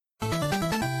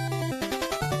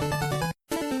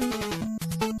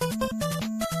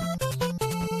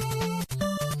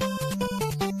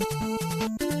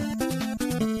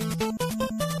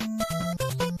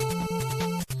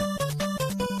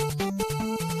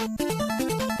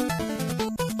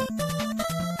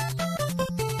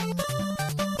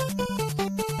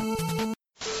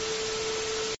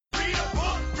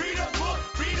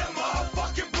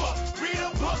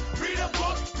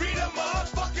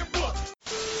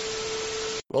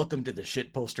Welcome to the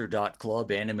shitposter.club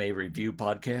anime review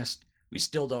podcast. We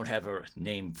still don't have a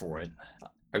name for it.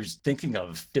 I was thinking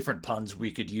of different puns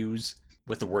we could use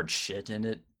with the word shit in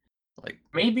it.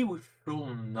 Maybe we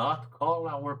should not call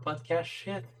our podcast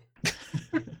shit.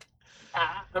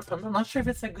 I'm not sure if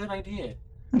it's a good idea.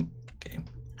 Okay.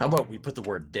 How about we put the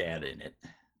word dad in it?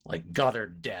 Like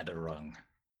Goddard Dadarung.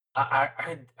 I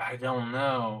don't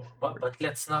know, but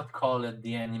let's not call it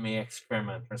the anime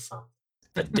experiment or something.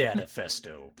 The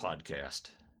Dadafesto podcast.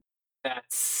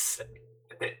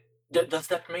 Does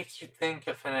that make you think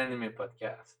of an anime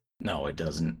podcast? No, it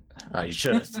doesn't. I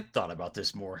should have thought about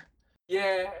this more.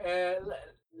 Yeah,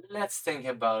 let's think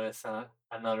about it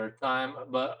another time.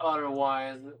 But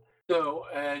otherwise, so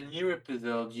new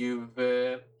episode. You've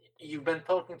been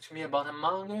talking to me about a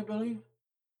manga, I believe.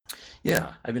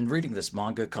 Yeah, I've been reading this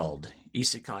manga called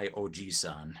Isekai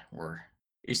Ojisan, or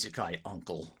Isekai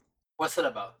Uncle. What's it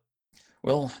about?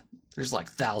 Well, there's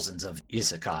like thousands of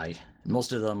isekai.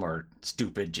 Most of them are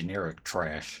stupid, generic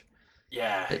trash.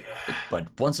 Yeah. But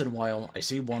once in a while, I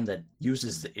see one that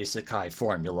uses the isekai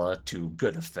formula to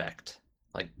good effect.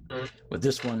 With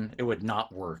this one, it would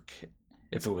not work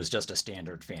if it was just a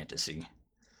standard fantasy.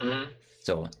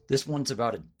 So this one's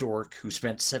about a dork who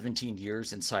spent 17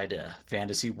 years inside a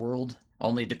fantasy world,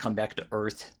 only to come back to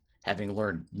Earth having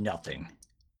learned nothing.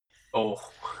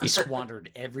 Oh. He squandered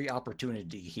every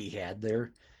opportunity he had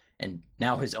there, and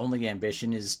now his only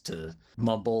ambition is to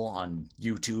mumble on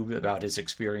YouTube about his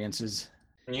experiences.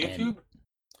 YouTube?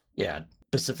 Yeah,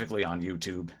 specifically on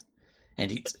YouTube. And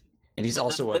he's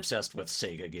also obsessed with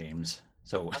Sega games.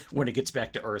 So when he gets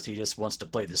back to Earth, he just wants to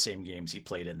play the same games he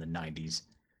played in the 90s.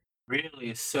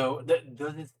 Really? So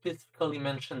does it specifically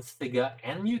mention Sega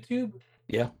and YouTube?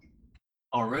 Yeah.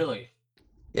 Oh, really?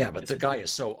 Yeah, but the guy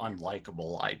is so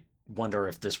unlikable. I wonder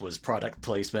if this was product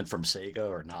placement from Sega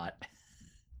or not.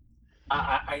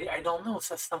 I don't know.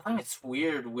 So sometimes it's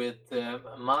weird with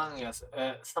mangas.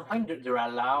 Sometimes they're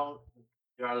allowed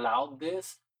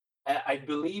this. I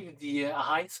believe the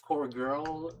High Score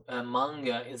Girl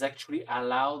manga is actually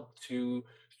allowed to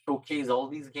showcase all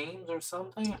these games or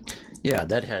something. Yeah,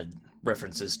 that had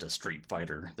references to Street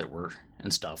Fighter that were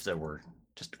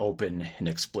just open and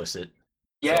explicit.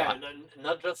 Yeah,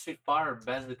 not just Street Fighter,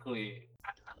 basically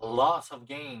lots of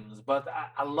games, but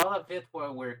a lot of it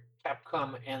were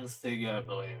Capcom and Sega, I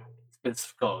believe,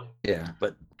 specifically. Yeah,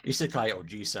 but Isekai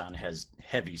Ojisan has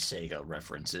heavy Sega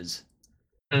references.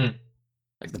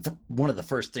 One of the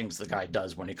first things the guy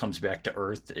does when he comes back to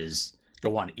Earth is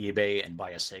go on eBay and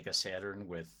buy a Sega Saturn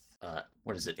with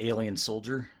what is it, Alien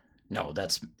Soldier? No,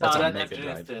 that's on Mega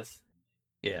Drive.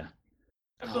 Yeah,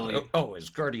 I believe. It's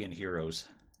Guardian Heroes.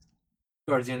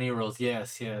 Guardian Heroes,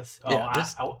 yes. Oh, yeah,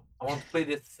 I want to play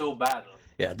this so badly.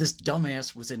 Yeah, this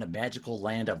dumbass was in a magical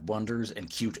land of wonders and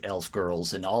cute elf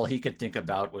girls, and all he could think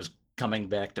about was coming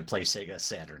back to play Sega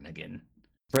Saturn again.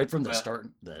 Right from the start,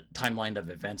 the timeline of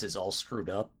events is all screwed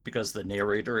up because the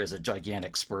narrator is a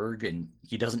gigantic spurg and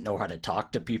he doesn't know how to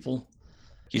talk to people.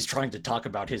 He's trying to talk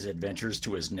about his adventures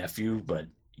to his nephew, but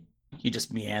he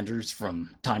just meanders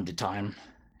from time to time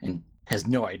and has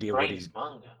no idea what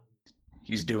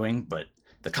he's doing. But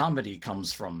the comedy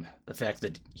comes from the fact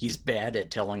that he's bad at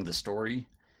telling the story.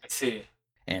 I see.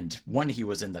 And when he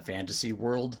was in the fantasy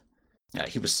world,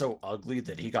 he was so ugly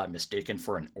that he got mistaken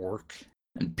for an orc,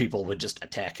 and people would just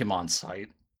attack him on sight.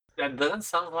 That doesn't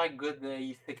sound like good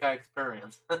isekai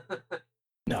experience.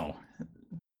 No.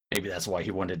 Maybe that's why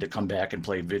he wanted to come back and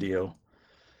play video.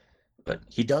 But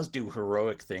he does do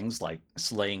heroic things like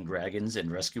slaying dragons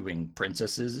and rescuing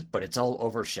princesses, but it's all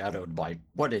overshadowed by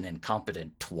what an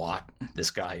incompetent twat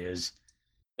this guy is.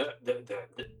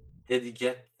 Did he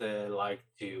get to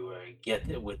get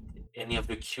it with any of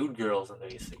the cute girls in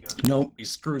the isekai? No, he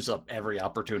screws up every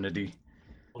opportunity.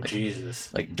 Oh,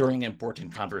 Jesus. Like during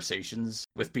important conversations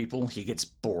with people, he gets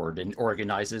bored and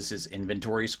organizes his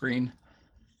inventory screen.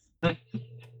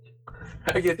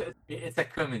 I guess it's a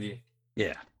comedy.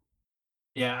 Yeah.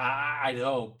 Yeah, I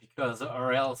know, because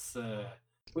or else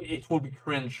it will be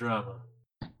cringe drama.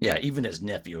 Yeah, even his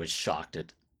nephew is shocked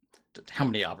at how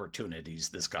many opportunities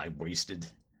this guy wasted.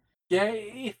 Yeah,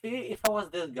 if I was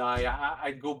this guy,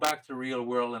 I'd go back to real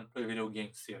world and play video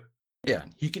games too. Yeah,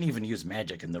 he can even use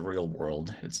magic in the real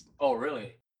world. Oh,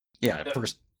 really? Yeah, at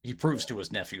first he proves to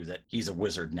his nephew that he's a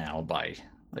wizard now by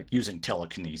using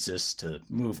telekinesis to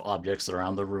move objects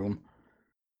around the room.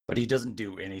 But he doesn't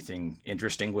do anything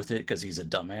interesting with it because he's a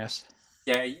dumbass.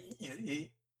 Yeah,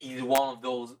 he's one of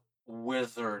those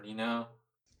wizards, you know?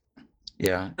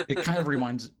 Yeah, it kind of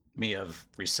reminds me of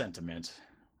Resentiment,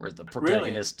 where the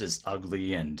protagonist is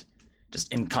ugly and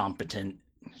just incompetent,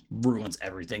 ruins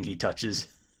everything he touches.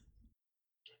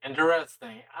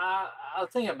 Interesting. I'll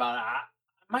think about it. I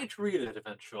might read it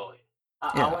eventually.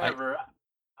 Yeah, However,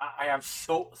 I have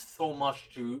so much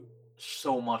to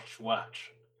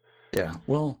watch. yeah.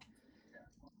 Well,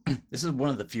 this is one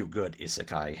of the few good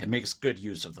isekai. It makes good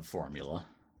use of the formula.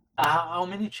 How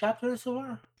many chapters so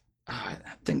far? I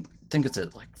think it's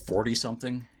at like 40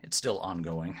 something. It's still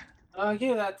ongoing.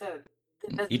 Yeah, that's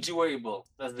Each doable.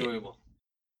 That's yeah, doable.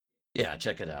 yeah,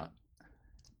 check it out.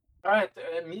 All right,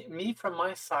 me from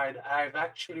my side, I've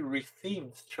actually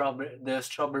received the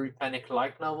Strawberry Panic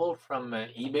light novel from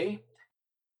eBay,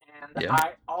 and Yeah.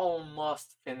 I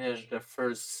almost finished the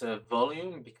first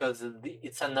volume because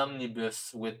it's an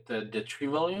omnibus with the 3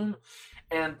 volume,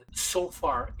 and so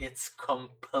far it's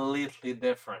completely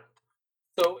different.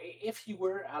 So if you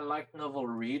were a light novel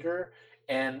reader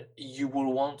and you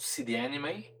will want to see the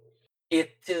anime,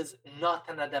 it is not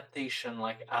an adaptation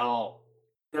like at all.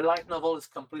 The light novel is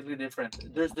completely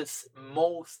different. There's this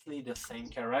mostly the same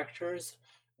characters.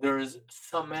 There's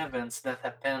some events that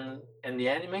happen in the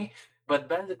anime, but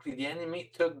basically the anime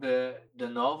took the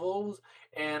novels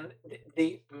and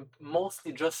they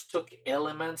mostly just took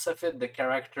elements of it, the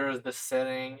characters, the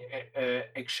setting,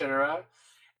 etc.,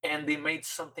 and they made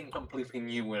something completely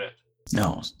new with it.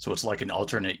 No, so it's like an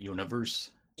alternate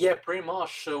universe. Yeah, pretty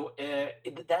much. So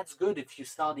that's good if you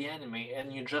saw the anime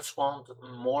and you just want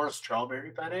more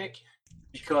Strawberry Panic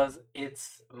because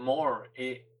it's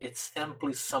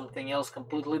simply something else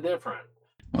completely different.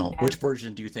 Well, which And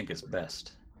version do you think is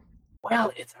best?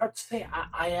 well, it's hard to say.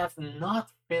 I have not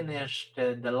finished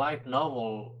the light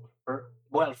novel.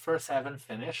 Well, first, I haven't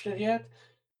finished it yet.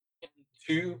 And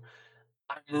two,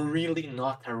 I'm really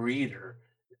not a reader.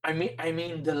 I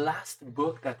mean, the last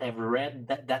book that I've read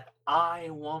that I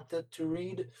wanted to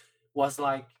read was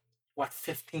like what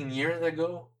 15 years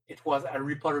ago. It was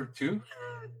Harry Potter 2.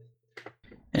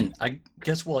 And I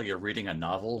guess while you're reading a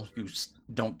novel, you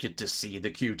don't get to see the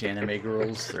cute anime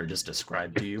girls. They're just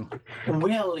described to you.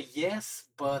 Well, yes,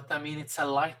 but I mean it's a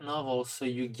light novel, so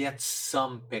you get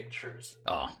some pictures.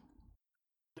 Oh,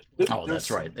 oh, that's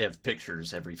There's right. They have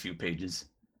pictures every few pages.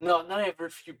 no, not every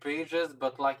few pages,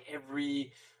 but like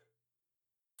every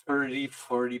 30,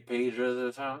 40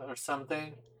 pages or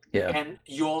something. Yeah, And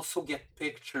you also get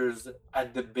pictures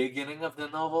at the beginning of the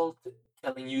novel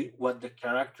telling you what the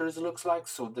characters looks like.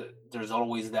 So there's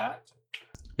always that.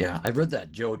 yeah. I read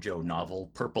that JoJo novel,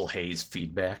 Purple Haze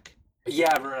Feedback. Yeah,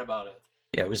 I've read about it.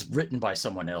 Yeah, it was written by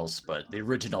someone else, but the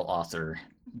original author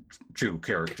drew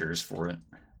characters for it.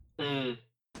 Mm.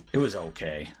 It was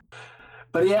okay.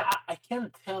 But yeah, I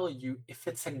can't tell you if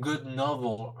it's a good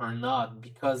novel or not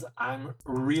because I'm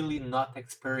really not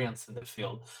experienced in the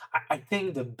field. I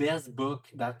think the best book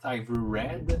that I've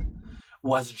read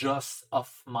was just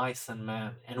Of Mice and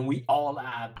Men, and we all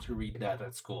had to read that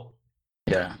at school.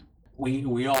 Yeah.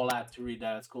 We all had to read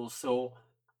that at school, so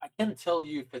I can't tell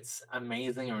you if it's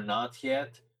amazing or not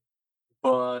yet.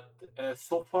 But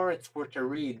so far, it's worth a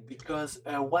read because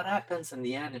what happens in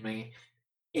the anime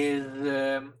is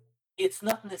it's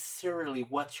not necessarily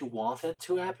what you wanted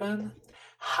to happen.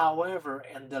 However,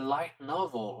 in the light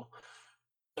novel,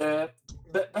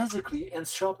 but basically in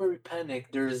Strawberry Panic,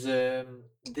 there's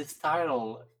this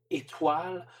title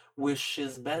Étoile, which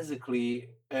is basically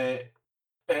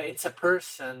it's a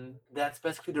person that's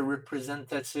basically the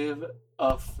representative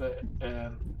of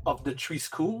the 3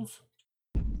 schools.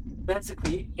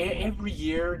 Basically, every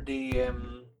year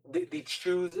they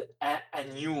choose a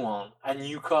new one, a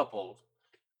new couple.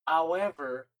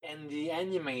 However, in the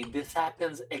anime, this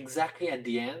happens exactly at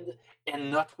the end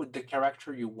and not with the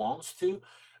character you want to.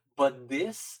 But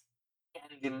this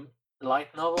and the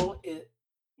light novel,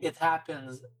 it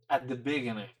happens at the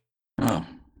beginning. Oh,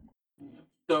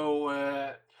 So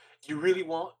if you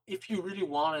really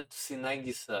wanted to see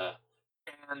Nagisa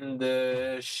and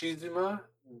Shizuma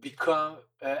become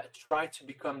try to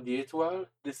become the Étoile,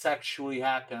 this actually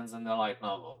happens in the light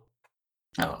novel.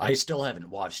 oh, I still haven't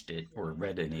watched it or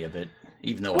read any of it,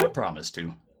 even though I promised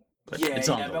to. But Yeah, it's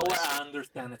on yeah, the but what list. I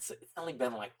understand, it's only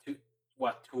been like 2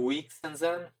 weeks since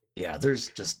then. Yeah, there's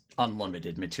just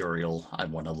unlimited material I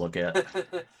want to look at.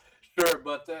 Sure,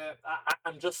 but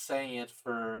I'm just saying it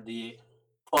for the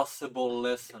possible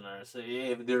listeners.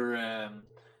 If they're,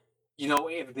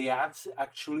 if they have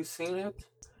actually seen it,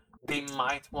 they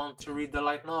might want to read the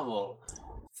light novel.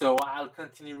 So I'll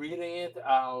continue reading it.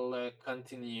 I'll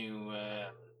continue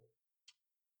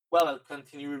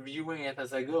reviewing it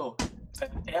as I go.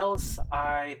 Else,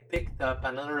 I picked up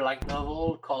another light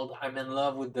novel called "I'm in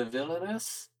Love with the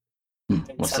Villainess." It's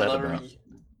What's that another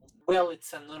about?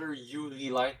 it's another Yuri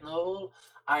light novel.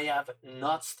 I have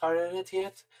not started it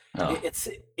yet. Oh,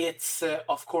 It's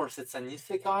of course it's an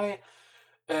isekai.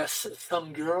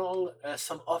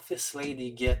 some office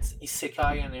lady gets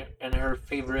isekai in her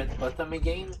favorite otome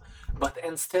game, but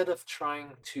instead of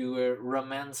trying to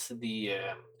romance the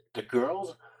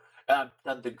girls,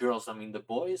 not the girls, I mean the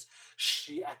boys,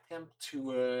 she attempt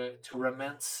to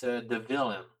romance the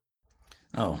villain.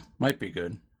 Oh, might be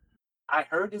good. I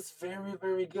heard it's very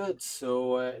very good,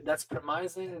 so that's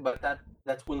promising, but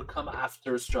that will come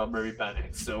after Strawberry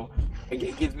Panic. So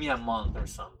give me a month or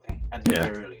something at the Yeah.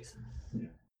 very least.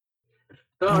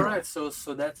 All right, so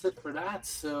that's it for that.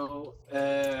 So,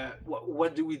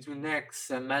 what do we do next?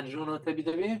 Majo no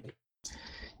Tabitabi?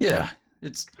 Yeah,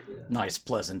 it's nice,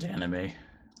 pleasant anime.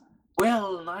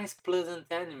 Well, nice, pleasant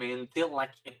anime until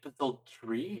like episode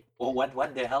 3. Well,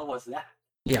 what the hell was that?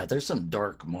 Yeah, there's some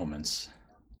dark moments.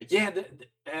 Yeah,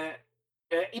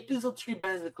 episode 3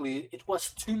 basically it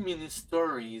was 2 mini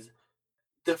stories.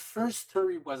 The first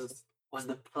story was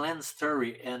the planned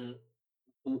story, and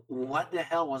what the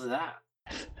hell was that?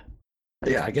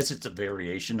 Yeah, I guess it's a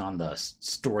variation on the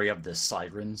story of the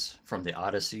sirens from the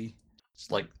Odyssey. It's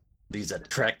like these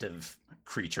attractive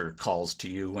creature calls to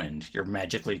you, and you're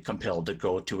magically compelled to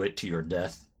go to it to your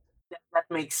death. That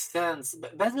makes sense.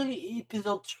 But basically,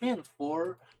 episode 3 and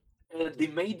 4, they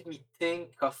made me think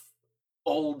of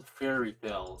old fairy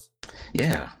tales.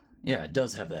 Yeah, it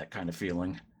does have that kind of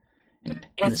feeling. And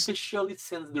especially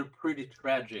since they're pretty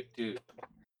tragic, too.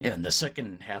 Yeah, in the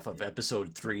second half of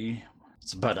episode 3,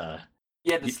 it's about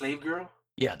the slave girl?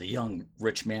 Yeah, the young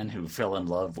rich man who fell in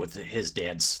love with his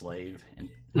dad's slave and,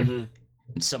 mm-hmm.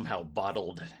 and somehow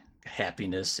bottled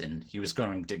happiness, and he was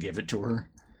going to give it to her.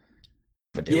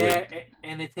 But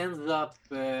and it ends up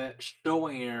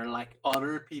showing her like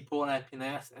other people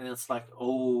happiness, and it's like,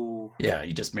 oh. Yeah,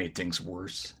 he just made things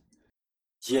worse.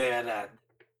 Yeah, that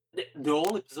the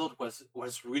whole episode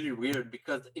was really weird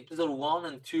because episode 1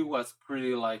 and 2 was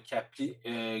pretty like happy,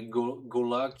 go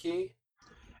lucky,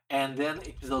 and then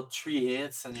episode 3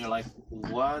 hits, and you're like,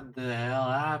 what the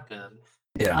hell happened?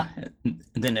 Yeah, and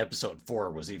then episode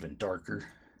 4 was even darker.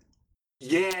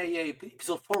 Yeah,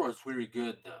 episode 4 was really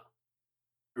good though.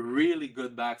 Really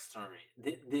good backstory.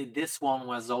 This one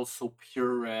was also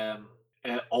pure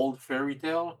old fairy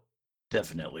tale.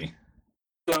 Definitely.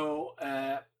 So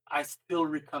I still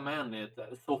recommend it.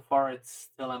 So far, it's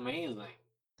still amazing.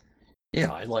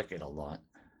 Yeah, I like it a lot.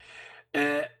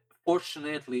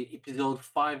 Fortunately, episode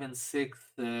 5 and 6,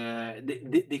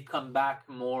 they come back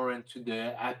more into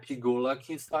the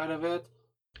happy-go-lucky side of it.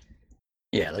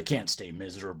 Yeah, they can't stay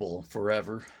miserable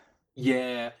forever.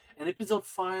 Yeah, in episode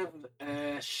 5,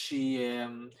 she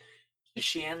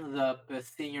ends up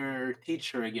seeing her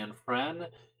teacher again, Fran,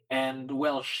 and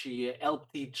well, she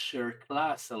helped teach her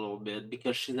class a little bit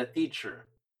because she's a teacher.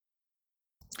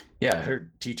 Yeah,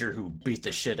 her teacher who beat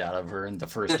the shit out of her in the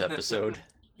first episode.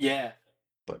 Yeah.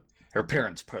 But her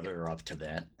parents put her up to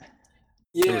that.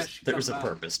 Yeah, there was a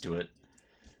purpose to it.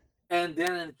 And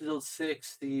then in episode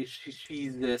 6,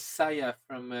 she's Saya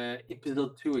from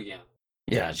episode 2 again.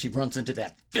 Yeah, she runs into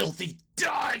that filthy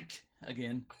dyke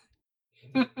again.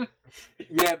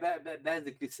 Yeah,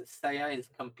 basically, Saya is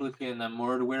completely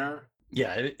enamored with her.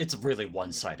 Yeah, it's really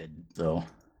one-sided, though.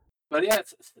 But yeah,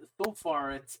 so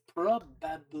far, it's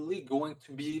probably going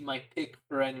to be my pick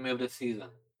for anime of the season.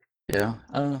 Yeah,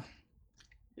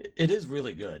 it is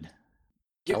really good.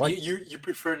 You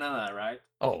prefer Nana, right?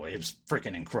 Oh, it was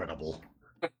freaking incredible.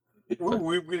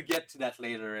 We'll get to that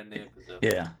later in the episode.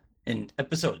 Yeah. In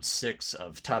episode 6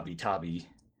 of Tabitabi,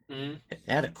 it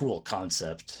had a cool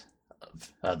concept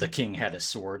of the king had a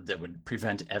sword that would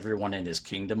prevent everyone in his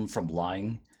kingdom from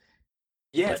lying.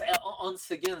 Yes,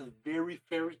 once again, very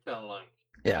fairy tale-like.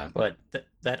 Yeah, but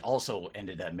that also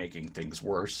ended up making things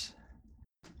worse.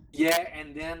 Yeah,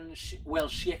 and then she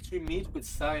actually meets with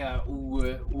Saya,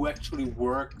 who actually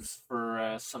works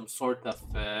for some sort of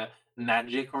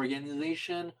magic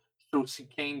organization. So she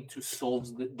came to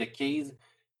solve the case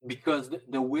because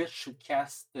the witch who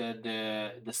cast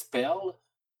the spell,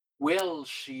 well,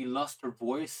 she lost her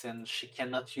voice and she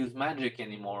cannot use magic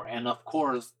anymore. And of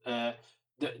course, the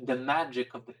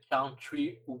magic of the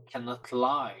country who cannot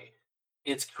lie,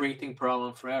 it's creating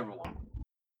problem for everyone.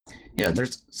 Yeah,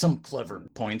 there's some clever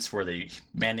points where they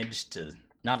manage to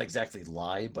not exactly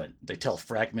lie, but they tell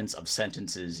fragments of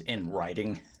sentences in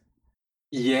writing.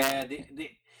 Yeah,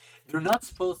 they're not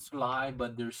supposed to lie,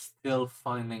 but they're still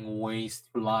finding ways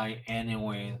to lie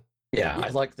anyway. Yeah, I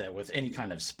like that. With any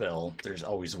kind of spell, there's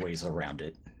always ways around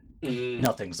it.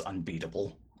 Nothing's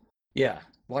unbeatable. Yeah,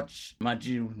 watch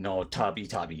Majo no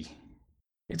Tabitabi.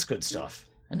 It's good stuff.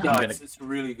 And it's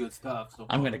really good stuff. So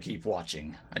I'm going to keep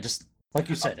watching. I just, like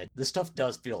you said, this stuff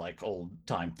does feel like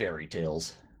old-time fairy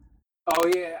tales. Oh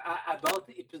yeah, about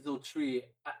episode 3.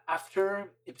 After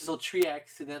episode 3, I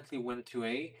accidentally went to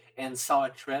A and saw a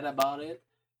thread about it,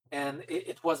 and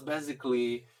it was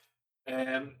basically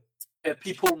um,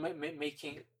 people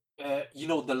making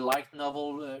the light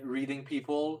novel reading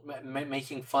people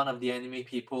making fun of the anime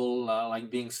people, like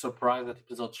being surprised at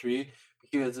episode 3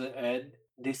 because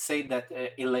they say that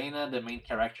Elena, the main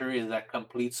character, is a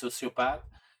complete sociopath,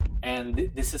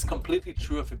 and this is completely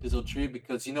true of episode 3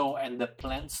 because and the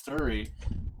plant story,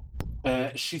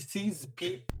 she sees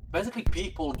basically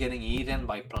people getting eaten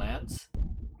by plants,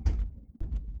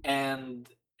 and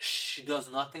she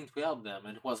does nothing to help them,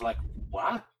 and it was like,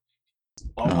 what?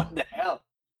 Well, Oh, what the hell?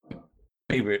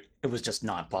 maybe it was just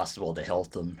not possible to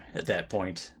help them at that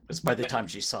point. Because by the time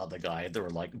she saw the guy, there were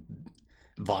like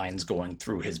vines going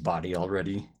through his body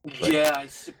already. Yeah, I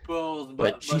suppose,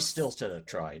 But she but still should have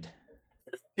tried.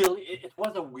 still, it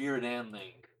was a weird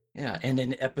ending. Yeah, and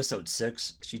in episode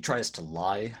 6, she tries to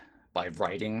lie by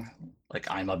writing, like,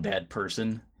 I'm a bad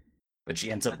person, but she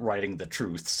ends up writing the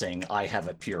truth, saying, I have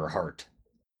a pure heart.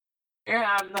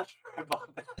 Yeah, I'm not sure about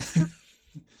that.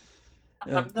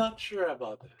 Yeah, I'm not sure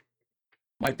about that.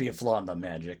 might be a flaw in the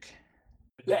magic.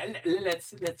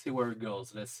 Let's see where it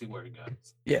goes. Let's see where it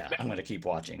goes. Yeah, I'm going to keep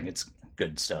watching. It's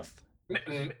good stuff.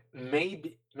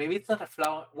 Maybe it's not a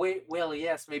flaw. Wait, well,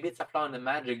 yes, maybe it's a flaw in the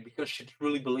magic because she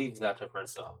truly believes that of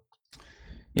herself.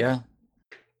 Yeah.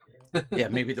 Yeah,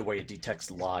 maybe the way it detects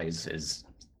lies is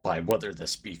by whether the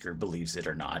speaker believes it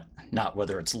or not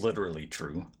whether it's literally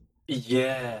true.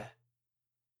 Yeah.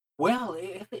 Well,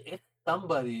 if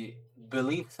somebody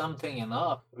believes something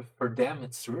enough, for them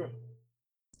it's true.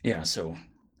 Yeah, so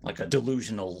like a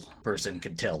delusional person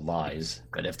could tell lies,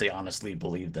 but if they honestly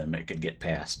believe them, it could get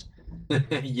past.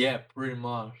 Yeah, pretty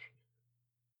much.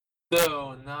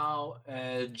 So now,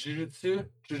 Jujutsu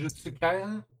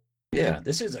Kaisen. Yeah. Yeah,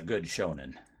 this is a good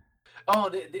shonen. Oh,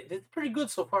 it's pretty good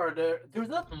so far. There's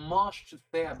not much to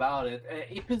say about it.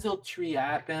 Episode 3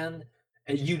 happened.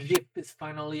 Yuji is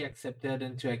finally accepted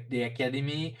into the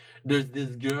academy. There's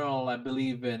this girl, I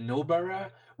believe,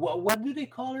 Nobara. What do they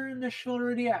call her in the show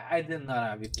already? I did not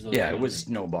have episode. Yeah, 3 it was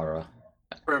Nobara.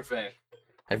 perfect.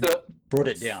 I So, wrote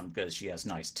it down because she has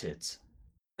nice tits.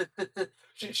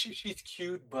 she's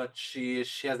cute, but she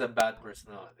has a bad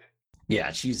personality.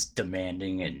 Yeah, she's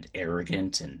demanding and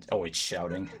arrogant and always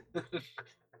shouting.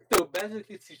 So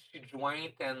basically, she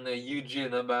joined, and Yuji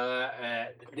and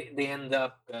Nobara, they end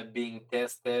up being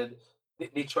tested.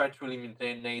 They try to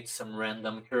eliminate some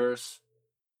random curse.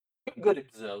 Good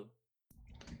episode.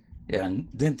 Yeah, and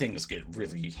then things get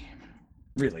really,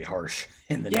 really harsh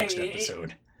in the next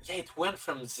episode. Yeah, it went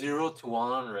from 0 to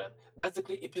 100.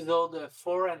 Basically, episode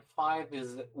 4 and 5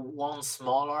 is one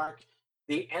small arc.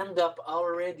 They end up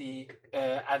already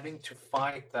having to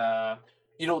fight.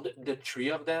 The three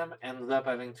of them end up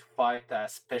having to fight a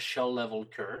special level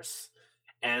curse,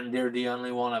 and they're the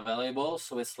only one available.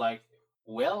 So it's like,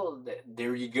 well,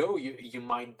 there you go. You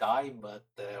might die, but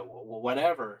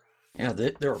whatever. Yeah,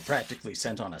 they were practically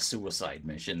sent on a suicide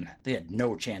mission. They had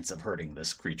no chance of hurting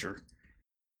this creature.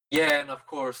 Yeah, and of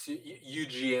course,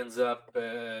 Yuji ends up,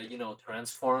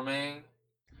 transforming.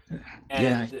 Yeah,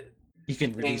 And you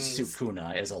can release things-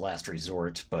 Sukuna as a last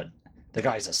resort, but the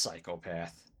guy's a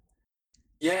psychopath.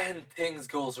 Yeah, and things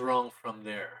goes wrong from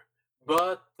there.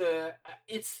 But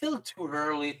it's still too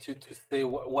early to say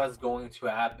what's going to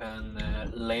happen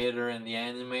later in the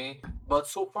anime. But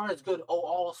so far it's good. Oh,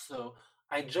 also,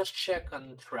 I just checked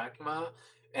on Trackma,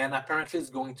 and apparently it's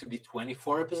going to be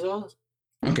 24 episodes.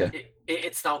 Okay.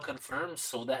 It's now confirmed,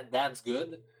 so that's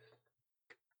good.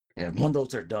 Yeah, when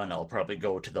those are done, I'll probably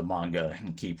go to the manga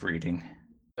and keep reading.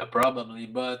 Probably,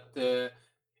 but is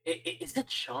it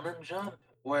Shonen Jump?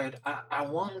 Wait, I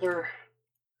wonder.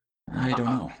 I don't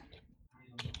know.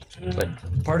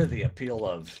 But part of the appeal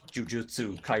of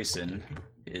Jujutsu Kaisen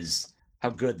is how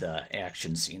good the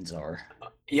action scenes are.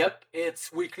 Yep,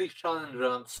 it's weekly Shonen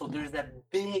Jump, so there's that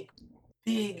big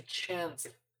chance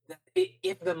that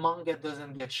if the manga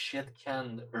doesn't get shit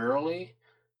canned early,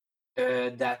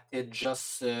 that it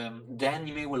just the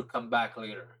anime will come back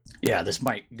later. Yeah, this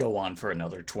might go on for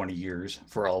another 20 years,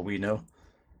 for all we know.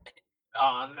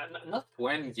 Not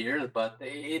 20 years, but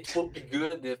it will be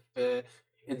good if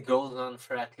it goes on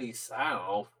for at least, I don't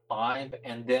know, 5,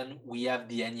 and then we have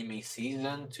the anime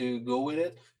season to go with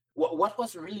it. What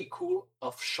was really cool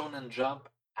of Shonen Jump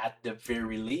at the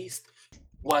very least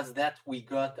was that we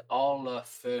got all of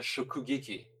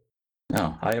Shokugeki.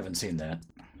 No, I haven't seen that.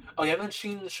 Oh, you haven't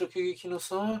seen Shokugeki no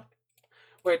Soma?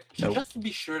 Wait, Nope. just to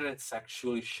be sure that it's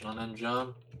actually Shonen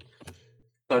Jump,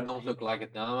 so I don't look like a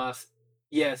dumbass.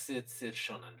 Yes, it's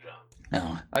Shonen Jump.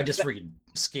 No, I just read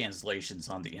scanslations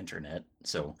on the internet,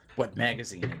 so what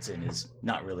magazine it's in is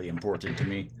not really important to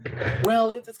me.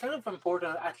 Well, it's kind of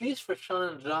important. At least for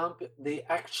Shonen Jump, they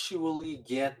actually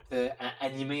get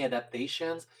anime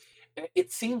adaptations.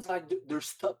 It seems like they're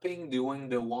stopping doing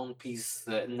the One Piece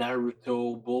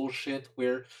Naruto bullshit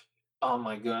where, oh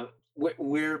my god,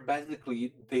 where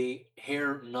basically they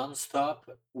hair nonstop,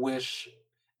 which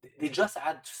they just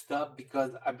had to stop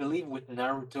because I believe with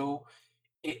Naruto,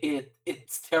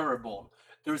 it's terrible.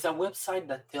 There's a website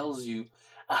that tells you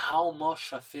how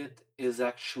much of it is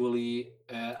actually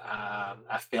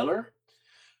a filler.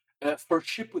 For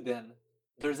Shippuden,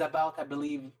 there's about, I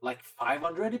believe, like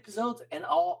 500 episodes, and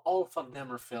all of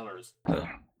them are fillers.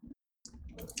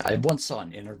 I once saw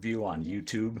an interview on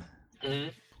YouTube.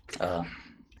 Mm-hmm.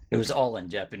 It was all in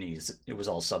Japanese. It was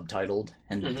all subtitled,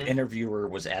 and the interviewer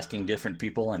was asking different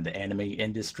people in the anime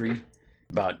industry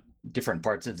about different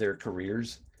parts of their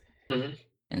careers. Mm-hmm.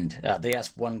 And they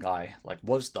asked one guy, like,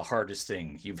 what's the hardest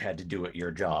thing you've had to do at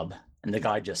your job? And the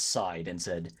guy just sighed and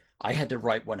said, I had to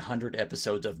write 100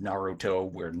 episodes of Naruto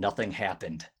where nothing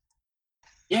happened.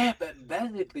 Yeah, but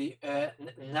basically,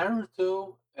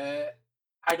 Naruto.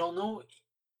 I don't know.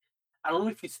 I don't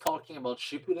know if he's talking about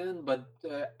Shippuden, but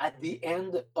at the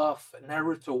end of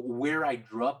Naruto, where I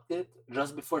dropped it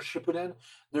just before Shippuden,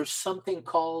 there's something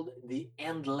called the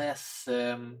endless.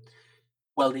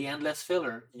 The endless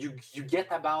filler. You get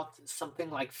about something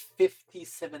like 50,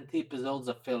 70 episodes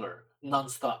of filler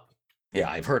nonstop. Yeah,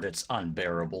 I've heard it's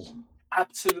unbearable.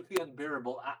 Absolutely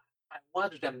unbearable. I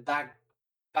watched them back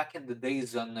in the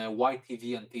days on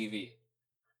YTV and TV.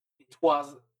 It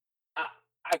was I,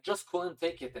 I just couldn't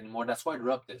take it anymore. That's why I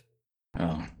dropped it.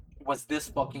 Oh. It was this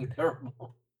fucking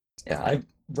terrible. Yeah, I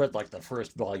read like the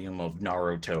first volume of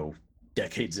Naruto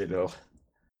decades ago,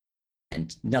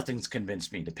 and nothing's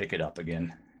convinced me to pick it up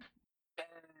again.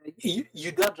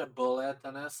 You dodge a bullet,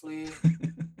 honestly.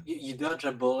 you dodge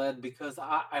a bullet because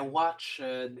I watch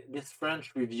this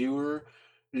French reviewer,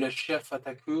 Le Chef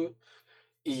Otaku.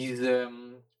 He's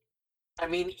I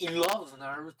mean, he loves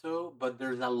Naruto, but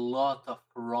there's a lot of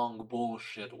wrong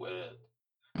bullshit with it.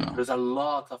 Oh. There's a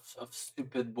lot of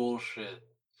stupid bullshit.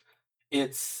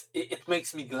 It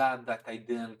makes me glad that I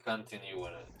didn't continue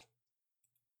with it.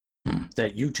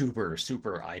 That YouTuber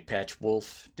Super Eye Patch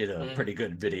Wolf did a pretty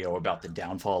good video about the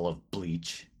downfall of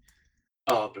Bleach.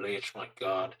 Oh, Bleach, my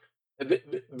god.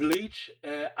 Bleach,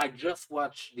 I just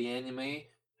watched the anime.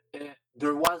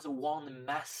 There was one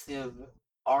massive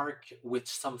arc with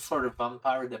some sort of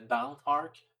vampire, the Bound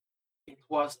arc. It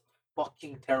was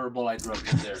fucking terrible. I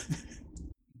dropped it there.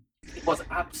 It was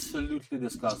absolutely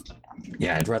disgusting.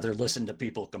 Yeah, I'd rather listen to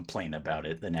people complain about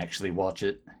it than actually watch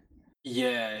it.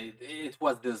 Yeah, it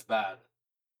was this bad.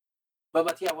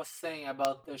 But yeah, I was saying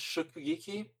about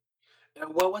Shokugeki.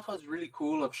 What was really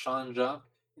cool of Shonen Jump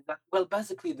is that, well,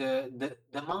 basically the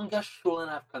manga shouldn't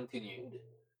have continued.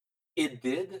 It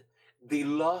did. They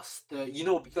lost,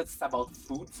 because it's about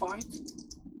food fight.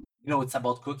 It's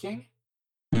about cooking.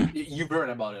 You've heard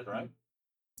about it, right?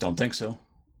 Don't think so.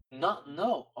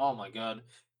 No. Oh my god.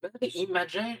 But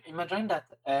imagine that.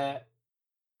 As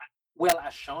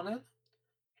shonen,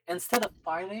 instead of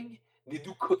fighting, they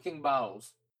do cooking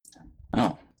battles.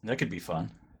 Oh, that could be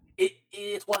fun.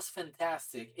 It was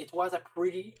fantastic. It was a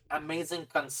pretty amazing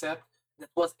concept that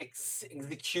was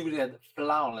executed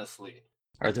flawlessly.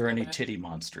 Are there any titty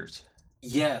monsters?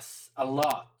 Yes, a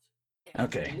lot.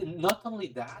 Okay. Not only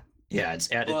that. Yeah,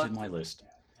 it's added to my list.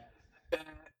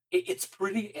 It's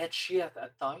pretty edgy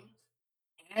at times,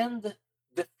 and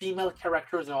the female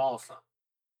characters are awesome.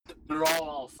 They're all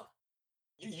awesome.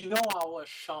 You know how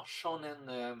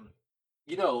shonen,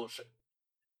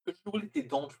 usually they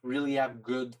don't really have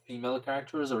good female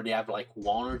characters, or they have like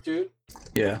one or two.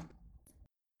 Yeah.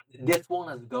 This one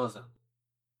has a dozen.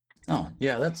 Oh,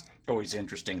 yeah, that's always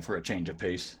interesting for a change of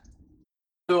pace.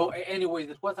 So, anyways,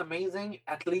 it was amazing,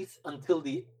 at least until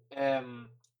the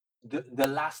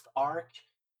last arc.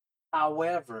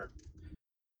 However,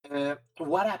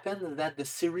 what happened is that the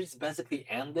series basically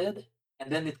ended, and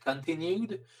then it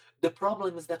continued. The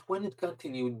problem is that when it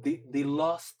continued, they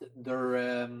lost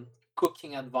their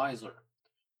cooking advisor.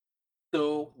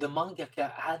 So the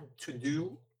mangaka had to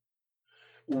do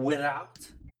without,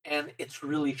 and it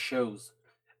really shows.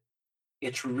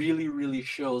 It really, really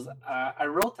shows. I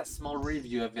wrote a small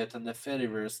review of it on the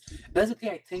Fediverse.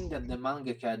 Basically, I think that the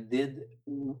mangaka did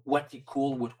what he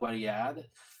could with what he had,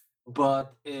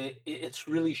 but it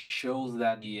really shows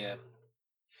that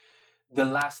the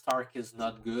last arc is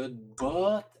not good.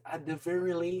 But at the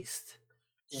very least,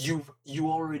 you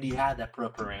already had a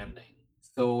proper ending.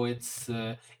 So it's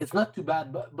not too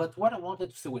bad. But what I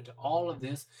wanted to say with all of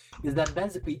this is that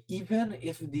basically, even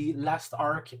if the last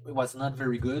arc was not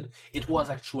very good, it was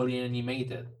actually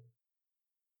animated,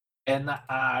 and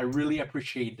I really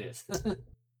appreciate this.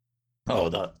 Oh,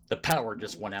 the power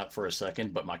just went out for a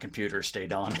second, but my computer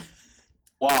stayed on.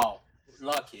 Wow,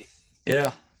 lucky.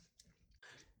 Yeah.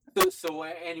 So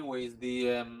anyways,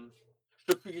 the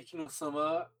Shokugeki no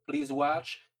Soma, please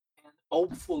watch, and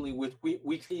hopefully with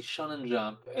weekly Shonen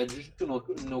Jump,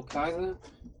 Jujutsu no Kaisen,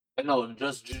 no,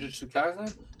 just Jujutsu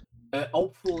Kaisen.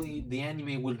 Hopefully, the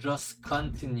anime will just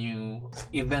continue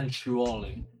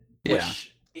eventually, Yeah.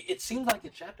 which it seems like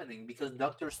it's happening because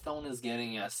Doctor Stone is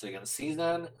getting a second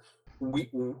season.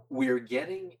 We're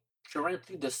getting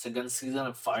currently the second season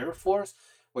of Fire Force.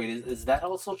 Wait, is that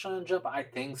also Shonen Jump? I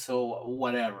think so.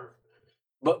 Whatever.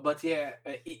 But yeah,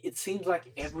 it seems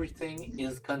like everything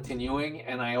is continuing,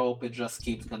 and I hope it just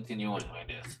keeps continuing like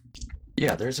this.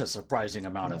 Yeah, there's a surprising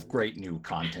amount of great new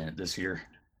content this year.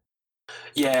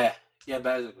 Yeah,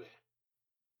 basically.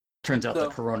 Turns out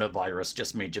the So, coronavirus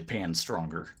just made Japan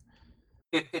stronger.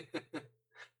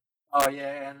 oh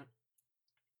yeah,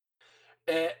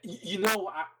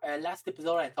 and last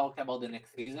episode I talked about the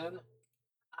next season.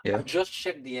 Yeah. I just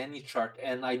checked the any chart,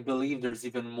 and I believe there's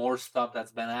even more stuff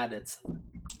that's been added.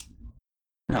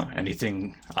 No,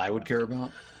 anything I would care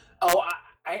about? Oh,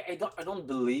 I don't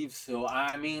believe so.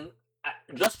 I mean,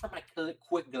 just from a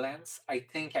quick glance, I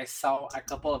think I saw a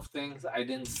couple of things I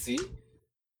didn't see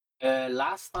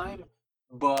last time,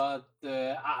 but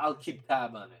I'll keep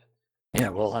tab on it. Yeah,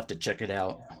 we'll have to check it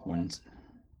out when.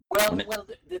 Well,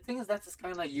 the thing is that it's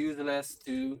kind of useless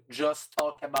to just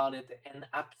talk about it in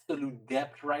absolute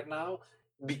depth right now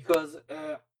because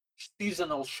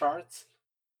seasonal charts,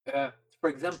 for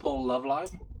example, Love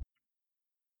Live,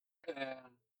 uh,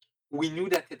 we knew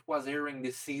that it was airing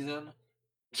this season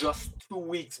just 2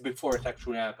 weeks before it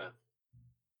actually happened.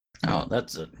 Oh,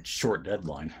 that's a short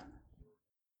deadline.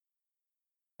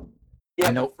 Yeah,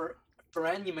 I know. but for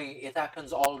anime, it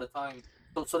happens all the time.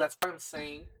 So that's why I'm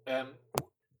saying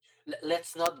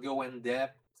let's not go in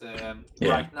depth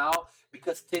right now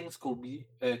because things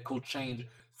could change.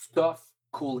 Stuff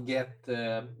could get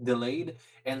delayed,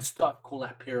 and stuff could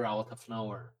appear out of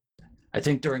nowhere. I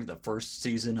think during the first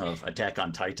season of Attack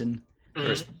on Titan,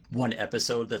 there's one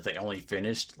episode that they only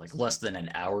finished like less than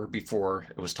an hour before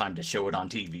it was time to show it on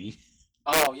TV.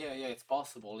 Oh yeah, it's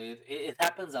possible. It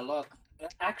happens a lot.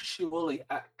 Actually,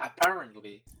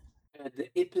 apparently, the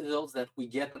episodes that we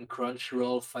get on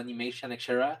Crunchyroll, Funimation,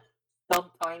 etc.,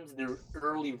 sometimes they're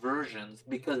early versions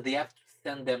because they have to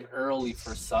send them early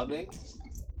for subbing.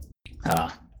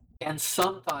 And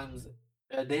sometimes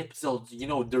the episodes,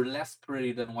 they're less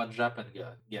pretty than what Japan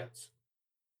gets.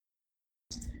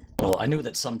 Well, I knew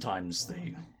that sometimes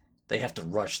they have to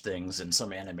rush things and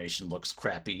some animation looks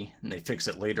crappy and they fix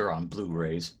it later on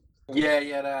Blu-rays. Yeah,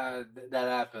 that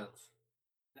happens.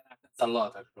 That happens a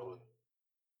lot, actually.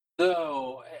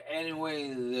 So,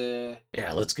 anyways...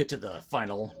 yeah, let's get to the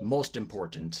final, most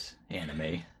important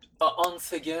anime.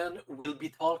 Once again, we'll be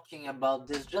talking about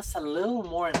this just a little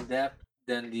more in depth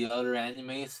than the other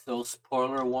animes, so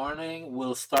spoiler warning,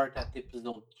 we'll start at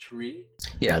episode 3.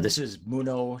 Yeah, this is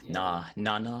Munou na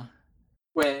Nana.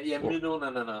 Well, yeah, Munou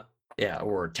na Nana. Yeah,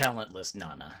 or Talentless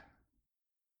Nana.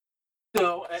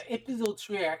 So, episode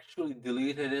 3, I actually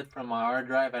deleted it from my hard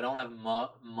drive. I don't have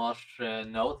much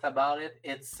notes about it.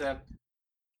 It's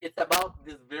about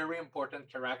this very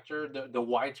important character, the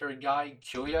white-haired guy,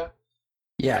 Kyoya.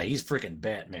 Yeah, he's freaking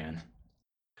Batman.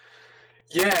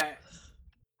 Yeah.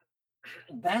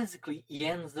 Basically, he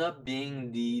ends up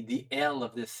being the L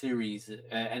of the series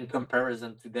in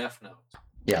comparison to Death Note.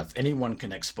 Yeah, if anyone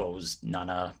can expose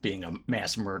Nana being a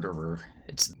mass murderer,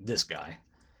 it's this guy.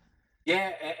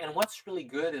 Yeah, and what's really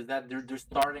good is that they're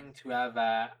starting to have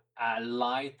a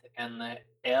light and a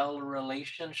L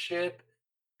relationship.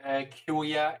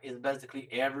 Kyoya is basically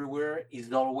everywhere.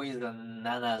 He's always on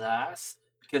Nana's ass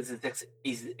because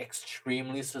he's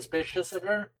extremely suspicious of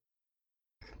her.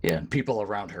 Yeah, and people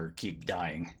around her keep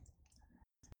dying.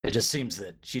 It just seems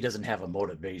that she doesn't have a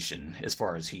motivation as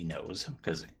far as he knows,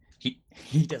 because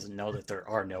he doesn't know that there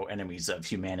are no enemies of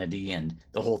humanity, and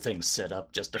the whole thing's set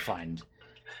up just to find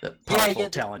the powerful,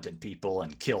 talented people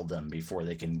and kill them before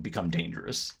they can become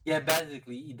dangerous. Yeah,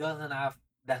 basically, he doesn't have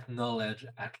that knowledge,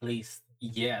 at least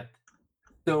yet.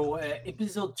 So,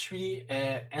 episode 3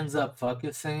 ends up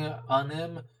focusing on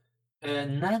him.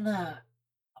 Nana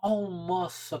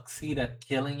almost succeed at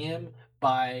killing him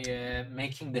by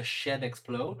making the shed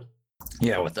explode.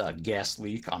 Yeah, with a gas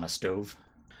leak on a stove.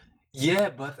 Yeah,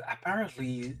 but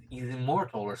apparently he's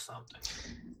immortal or something.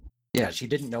 Yeah, she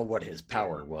didn't know what his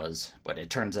power was, but it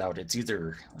turns out it's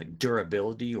either like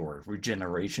durability or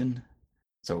regeneration.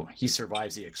 So he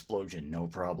survives the explosion, no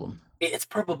problem. It's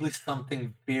probably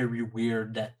something very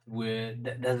weird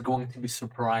that's going to be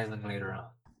surprising later on.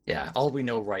 Yeah, all we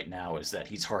know right now is that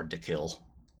he's hard to kill.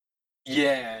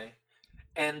 Yeah,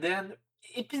 and then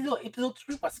episode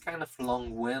 3 was kind of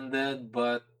long-winded,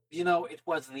 but it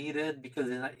was needed because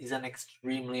he's an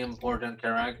extremely important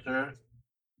character.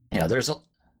 Yeah, there's a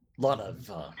lot of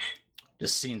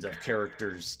just scenes of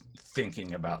characters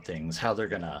thinking about things, how they're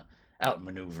gonna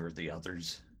outmaneuver the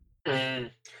others.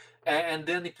 Mm. And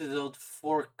then episode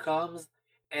 4 comes,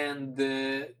 and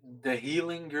the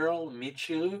healing girl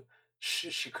Michiru,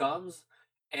 she comes,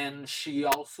 and she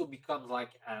also becomes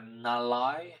like an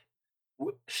ally.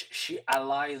 She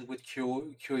allies with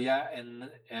Kyoya and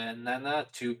Nana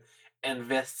to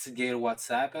investigate what's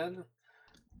happened.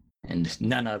 And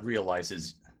Nana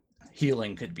realizes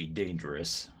healing could be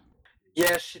dangerous.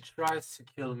 Yeah, she tries to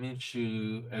kill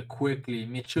Michiru quickly.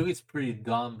 Michiru is pretty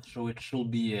dumb, so it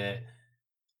should be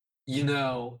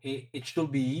it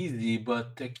should be easy,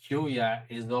 but Kyoya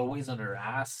is always on her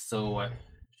ass, so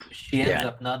she ends Yeah,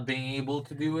 up not being able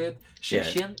to do it. yeah,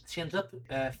 She ends up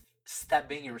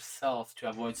stabbing herself to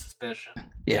avoid suspicion.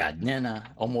 yeah. Nana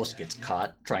almost gets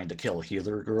caught trying to kill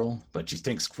Healer Girl, but she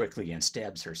thinks quickly and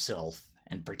stabs herself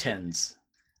and pretends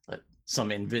that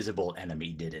some invisible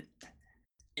enemy did it.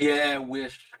 Yeah,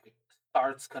 which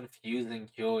starts confusing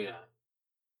Kyoya.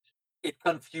 It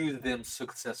confused them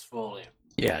successfully.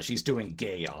 Yeah, she's doing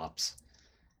gay ops.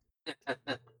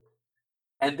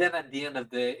 And then at the end of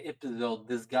the episode,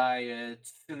 this guy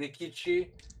Tsunekichi,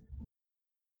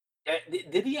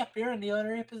 did he appear in the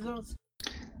other episodes?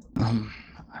 Um,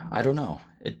 I don't know.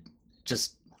 It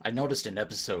just I noticed an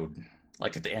episode,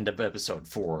 like at the end of episode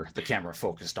 4, the camera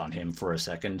focused on him for a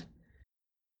second,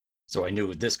 so I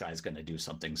knew this guy's gonna do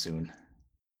something soon.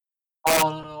 Oh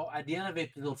no! At the end of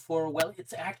episode 4, well,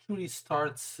 it actually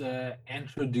starts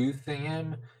introducing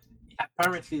him.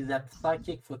 Apparently, that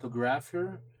psychic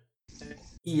photographer.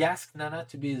 He asked Nana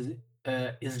to be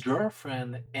his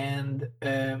girlfriend, and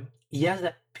he has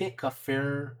a pic of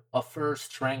her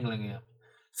strangling him.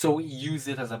 So he used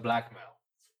it as a blackmail.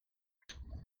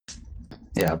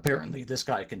 Yeah, apparently this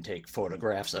guy can take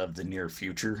photographs of the near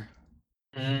future,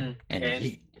 and And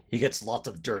he gets lots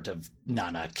of dirt of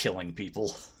Nana killing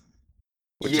people,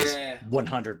 which yeah, is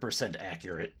 100%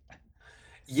 accurate.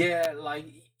 yeah, like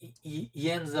he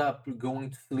ends up going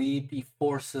to sleep. He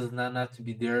forces Nana to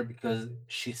be there because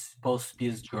she's supposed to be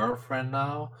his girlfriend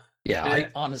now. Yeah, I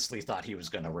honestly thought he was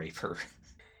gonna rape her.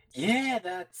 Yeah,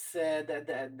 that's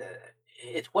that.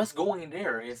 It was going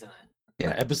there, isn't it?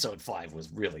 Yeah, episode 5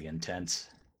 was really intense.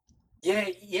 Yeah,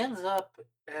 he ends up.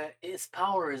 His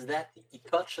power is that he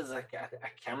touches a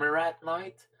camera at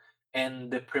night, and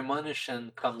the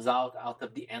premonition comes out of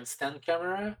the instant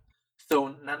camera. So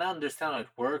Nana understands how it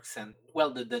works, and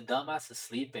well, the dumbass is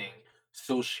sleeping,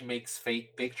 so she makes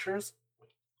fake pictures.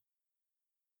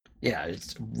 Yeah,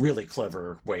 it's a really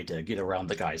clever way to get around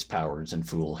the guy's powers and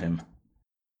fool him.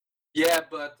 Yeah,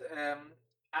 but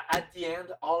at the end,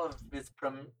 all of this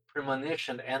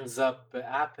premonition ends up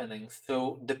happening.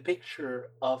 So the picture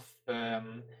of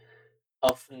Nana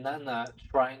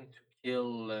trying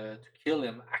to kill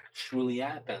him actually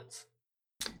happens.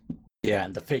 Yeah,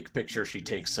 and the fake picture she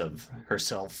takes of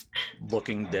herself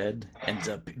looking dead ends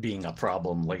up being a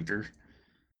problem later.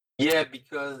 Yeah,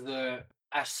 because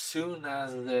as soon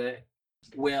as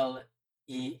well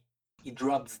he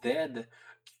drops dead,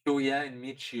 Kyoya and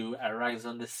Michiu arrives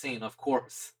on the scene, of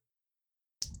course.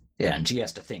 Yeah, and she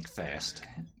has to think fast,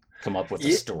 come up with a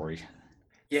Yeah. story.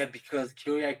 Yeah, because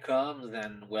Kyoya comes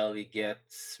and well, he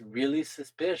gets really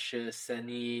suspicious, and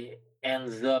he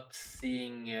ends up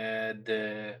seeing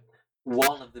the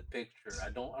one of the picture. I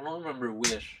don't remember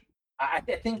which. I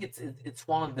think it's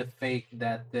one of the fake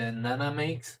that Nana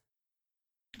makes.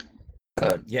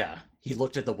 Yeah, he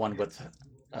looked at the one with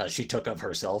she took of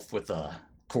herself with a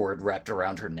cord wrapped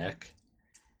around her neck.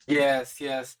 Yes,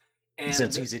 yes. And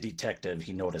since he's a detective,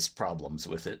 he noticed problems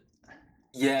with it.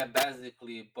 Yeah,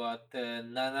 basically, but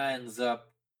Nana ends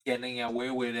up getting away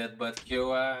with it, but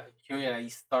Kyoya he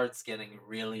starts getting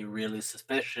really, really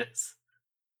suspicious.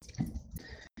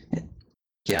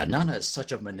 Yeah, Nana is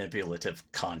such a manipulative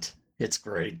cunt. It's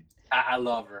great. I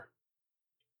love her.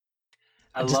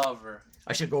 I love her.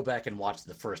 I should go back and watch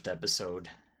the first episode.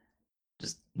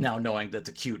 Just now knowing that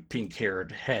the cute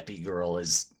pink-haired happy girl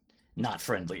is not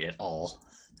friendly at all.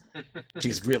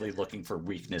 She's really looking for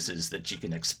weaknesses that she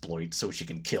can exploit so she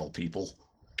can kill people.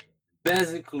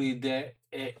 Basically, the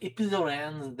episode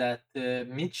ends that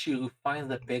Michiru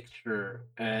finds a picture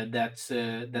that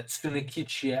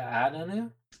Tsunekichi had on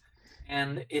it,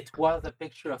 and it was a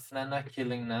picture of Nana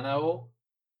killing Nanao.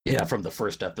 Yeah, from the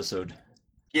first episode.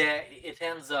 Yeah, it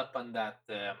ends up on that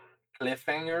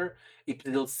cliffhanger.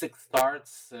 Episode 6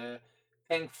 starts.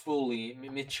 Thankfully,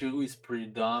 Michiru is pretty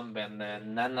dumb, and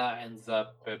Nana ends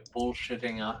up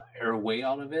bullshitting her way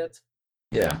out of it.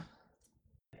 Yeah.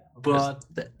 But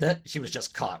that she was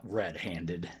just caught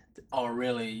red-handed. oh,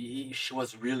 really? She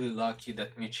was really lucky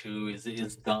that Michiru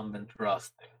is dumb and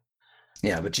trusting.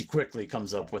 Yeah, but she quickly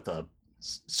comes up with a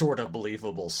sort of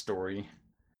believable story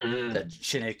that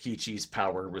Shinekichi's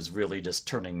power was really just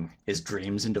turning his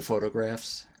dreams into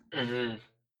photographs. Mm-hmm.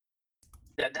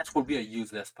 That would be a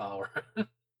useless power.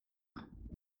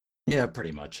 Yeah,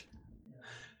 pretty much.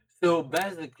 So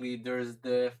basically, there's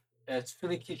the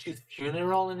Tsunekichi's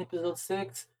funeral in episode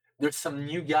 6. There's some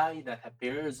new guy that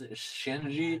appears,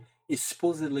 Shinji. He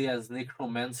supposedly has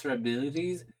necromancer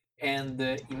abilities, and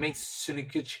he makes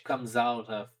Tsunekichi comes out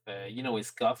of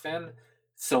his coffin.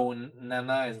 So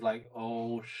Nana is like,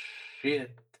 oh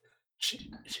shit.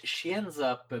 She ends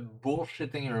up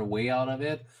bullshitting her way out of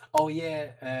it. Oh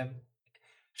yeah,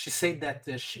 she said that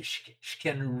she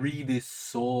can read his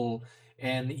soul,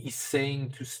 and he's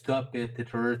saying to stop it, it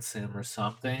hurts him or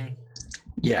something.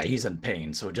 Yeah, he's in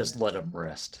pain, so just let him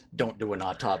rest. Don't do an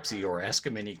autopsy or ask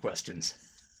him any questions.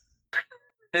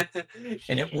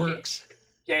 And it works.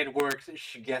 Yeah, it works.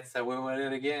 She gets away with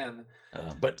it again.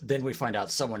 But then we find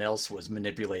out someone else was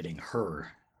manipulating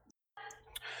her.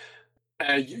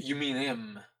 You mean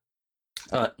him?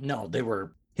 No,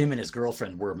 him and his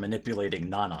girlfriend were manipulating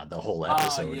Nana the whole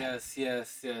episode. Yes.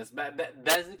 But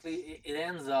basically, it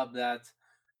ends up that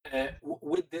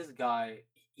with this guy,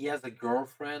 he has a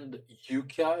girlfriend,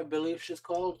 Yuka, I believe she's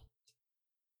called.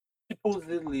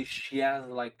 Supposedly, she has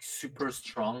like super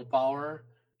strong power.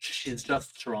 She's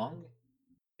just strong,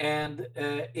 and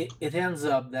it ends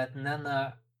up that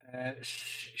Nana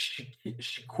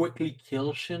she quickly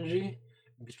kills Shinji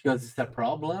because it's a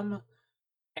problem,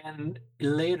 and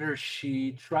later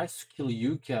she tries to kill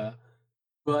Yuka,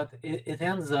 but it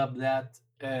ends up that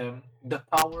the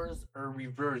powers are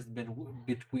reversed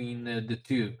between the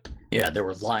two. Yeah, they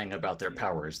were lying about their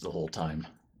powers the whole time.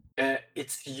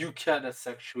 It's Yuka that's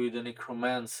actually the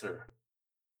necromancer.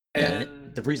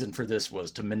 And the reason for this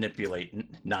was to manipulate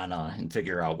Nana and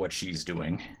figure out what she's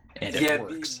doing, and it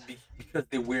works. Because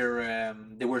they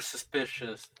were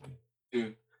suspicious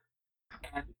too.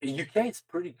 And Yuka is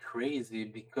pretty crazy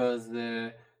because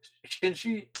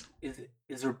Shinji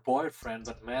is her boyfriend,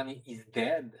 but man, he's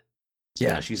dead.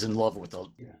 Yeah, she's in love with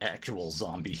an actual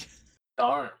zombie.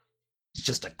 Darn. It's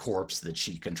just a corpse that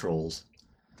she controls.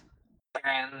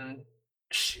 And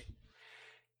she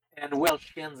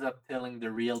ends up telling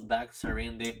the real backstory,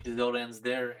 and the episode ends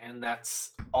there, and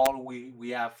that's all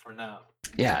we have for now.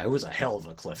 Yeah, it was a hell of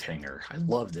a cliffhanger. I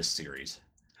love this series.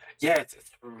 Yeah, it's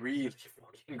really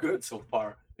fucking good so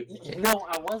far. You know,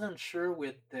 I wasn't sure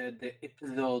with the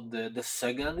episode, the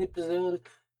second episode.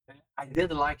 I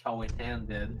did like how it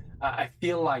ended. I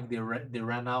feel like they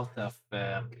ran out of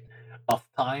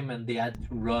time, and they had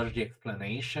to rush the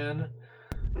explanation.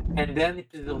 And then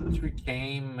episode 3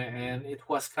 came, and it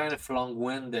was kind of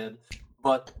long-winded.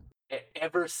 But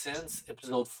ever since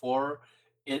episode 4,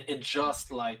 it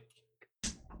just like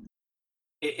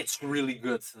it's really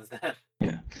good since then.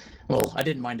 Yeah. Well, I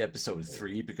didn't mind episode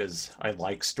 3 because I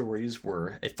like stories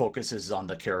where it focuses on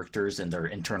the characters and their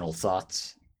internal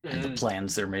thoughts and the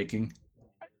plans they're making.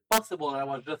 Possible I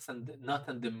was just not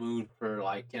in the mood for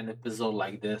like an episode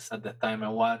like this at the time I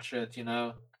watched it, you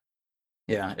know?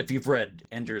 Yeah, if you've read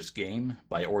Ender's Game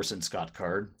by Orson Scott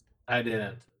Card. I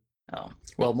didn't. Oh,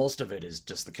 well, most of it is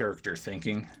just the character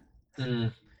thinking.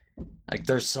 Like,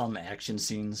 there's some action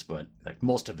scenes, but like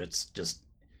most of it's just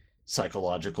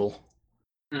psychological.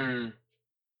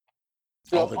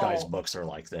 All the guys' books are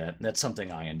like that. That's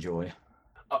something I enjoy.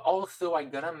 Also, I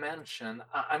gotta mention,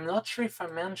 I'm not sure if I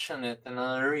mentioned it in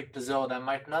another episode. I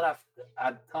might not have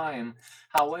had time.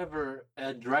 However,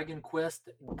 Dragon Quest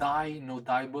Dai no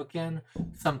Daiboken,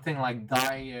 something like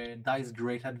Dai's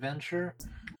Great Adventure.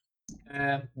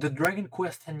 The Dragon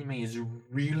Quest anime is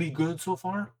really good so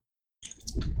far.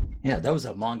 Yeah, that was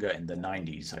a manga in the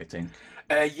 90s, I think.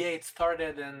 Yeah, it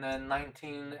started in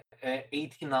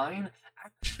 1989.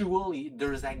 Actually,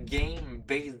 there's a game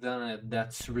based on it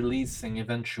that's releasing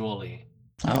eventually.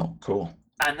 Oh, cool.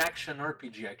 An action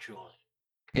RPG, actually.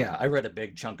 Yeah, I read a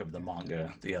big chunk of the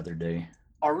manga the other day.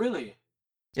 Oh, really?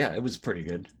 Yeah, it was pretty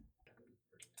good.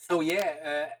 So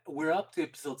yeah, we're up to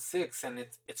episode 6, and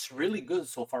it's really good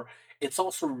so far. It's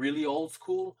also really old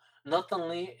school, not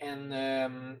only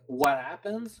in what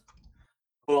happens,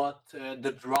 but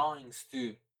the drawings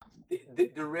too.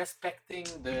 They're respecting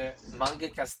the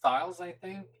mangaka styles, I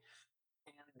think,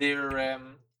 and they're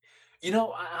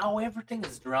how everything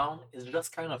is drawn is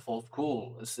just kind of old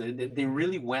school. So they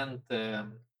really went the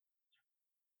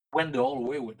whole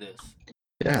way with this.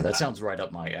 Yeah, that sounds right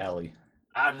up my alley.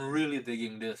 I'm really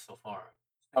digging this so far.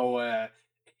 So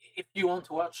if you want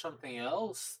to watch something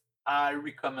else, I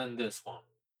recommend this one.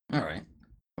 All right.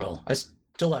 Well, I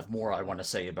still have more I want to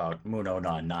say about Munou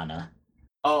no Nana.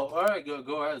 Oh, all right,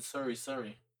 go ahead. Sorry.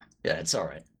 Yeah, it's all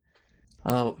right.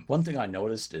 One thing I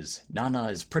noticed is Nana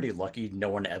is pretty lucky no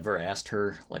one ever asked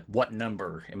her, like, what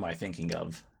number am I thinking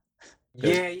of?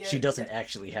 Because Yeah. she doesn't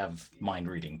actually have mind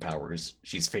reading powers.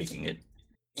 She's faking it.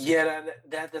 Yeah,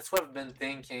 that's what I've been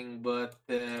thinking, but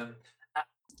I,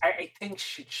 I think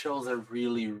she chose a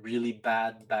really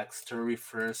bad backstory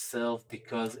for herself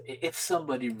because if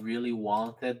somebody really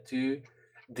wanted to,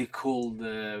 they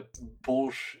could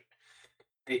bullshit.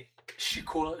 They, she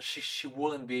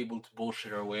wouldn't be able to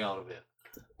bullshit her way out of it.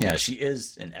 Yeah, she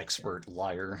is an expert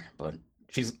liar, but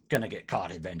she's gonna get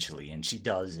caught eventually, and she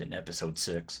does in episode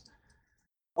 6.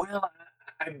 Well,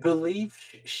 I believe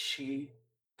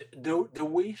the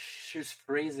way she's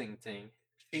phrasing things,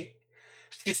 she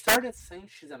she started saying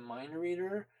she's a mind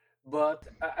reader, but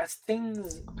as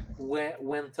things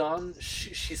went on,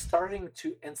 she's starting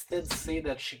to instead say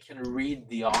that she can read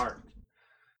the art.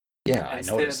 Yeah, I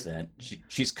noticed Instead, that.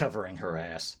 She's covering her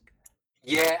ass.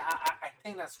 yeah, I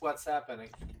think that's what's happening.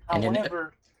 And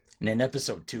However, in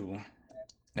episode 2,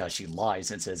 she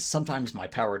lies and says, sometimes my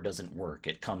power doesn't work,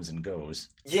 it comes and goes.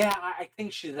 yeah, I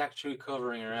think she's actually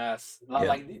covering her ass. Yeah.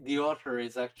 Like the author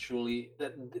is actually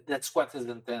that's what is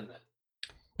intended.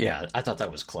 Yeah, I thought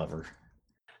that was clever.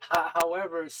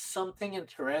 However, something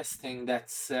interesting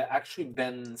that's actually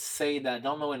been said, I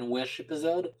don't know in which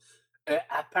episode,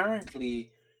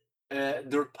 apparently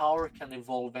their power can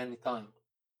evolve anytime.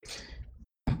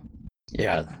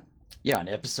 Yeah. In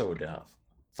episode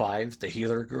 5, the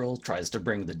healer girl tries to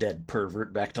bring the dead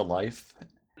pervert back to life,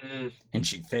 and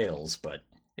she fails, but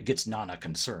it gets Nana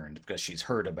concerned because she's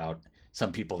heard about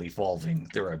some people evolving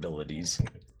their abilities.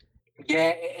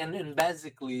 Yeah, and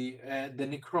basically the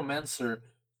necromancer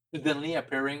suddenly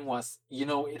appearing was,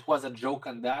 it was a joke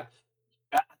on that.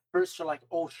 At first you're like,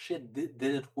 oh shit, did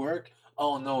it work?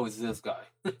 Oh no, it's this guy.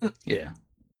 Yeah.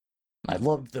 I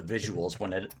love the visuals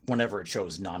whenever it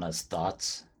shows Nana's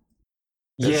thoughts.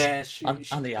 Yeah,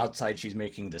 on the outside she's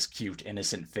making this cute,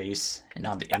 innocent face, and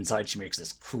on the inside she makes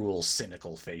this cruel,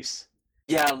 cynical face.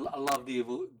 Yeah, I love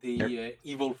the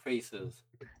evil faces.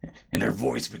 And her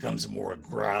voice becomes more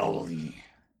growly.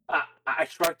 I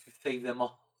tried to save them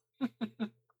all.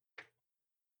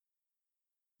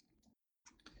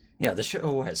 Yeah, the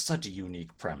show has such a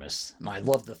unique premise, and I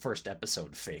love the first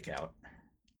episode fake out.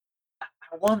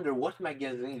 I wonder what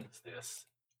magazine is this?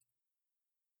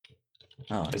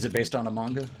 Oh, is it based on a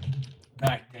manga?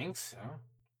 I think so.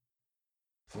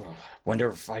 Wonder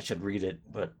if I should read it,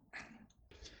 but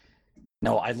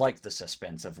no, I like the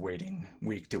suspense of waiting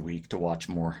week to week to watch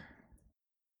more.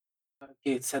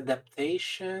 Okay, it's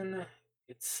adaptation.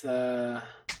 It's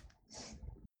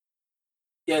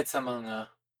it's a manga.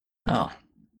 Oh,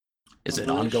 is it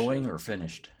ongoing or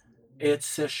finished?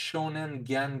 It's a Shonen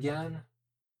Gangan.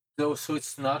 So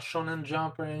it's not Shonen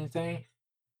Jump or anything.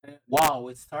 Wow,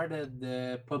 it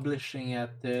started publishing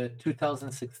at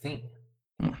 2016.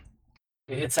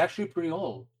 It's actually pretty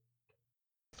old.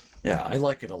 Yeah, I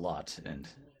like it a lot, and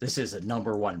this is a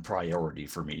 #1 priority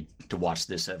for me to watch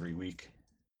this every week.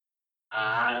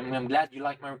 I'm glad you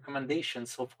like my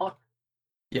recommendations so far.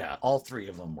 Yeah, all 3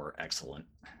 of them were excellent.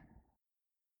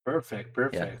 Perfect.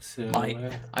 Yeah. So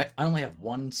I only have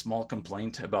one small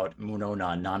complaint about Munou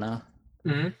no Nana.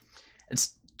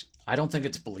 I don't think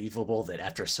it's believable that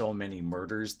after so many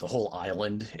murders, the whole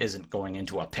island isn't going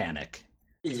into a panic.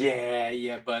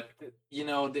 Yeah, but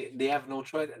they have no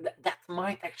choice. That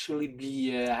might actually be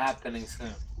happening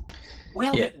soon.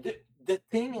 Well, Yeah. the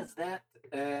thing is that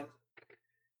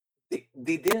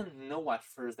they didn't know at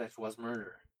first that it was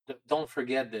murder. Don't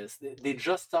forget this. They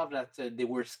just thought that they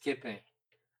were skipping.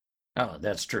 Oh,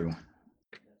 that's true.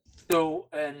 So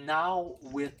now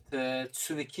with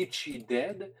Tsunekichi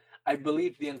dead, I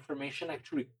believe the information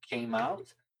actually came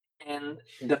out, and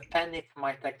the panic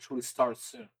might actually start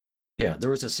soon. Yeah, there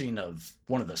was a scene of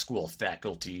one of the school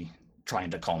faculty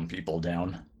trying to calm people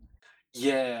down.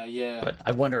 Yeah. But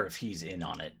I wonder if he's in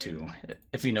on it too.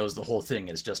 If he knows the whole thing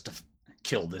is just to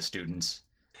kill the students.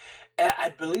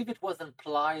 I believe it was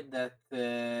implied that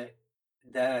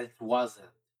it wasn't.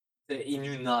 He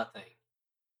knew nothing.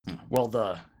 Well,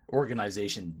 the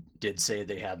organization did say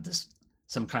they have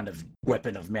some kind of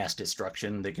weapon of mass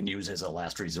destruction they can use as a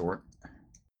last resort.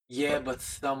 Yeah, but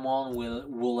someone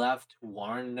will have to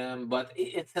warn them. But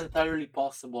it's entirely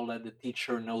possible that the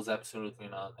teacher knows absolutely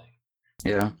nothing.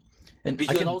 Yeah, and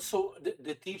because also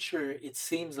the teacher, it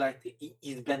seems like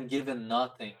he's been given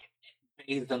nothing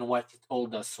based on what he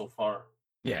told us so far.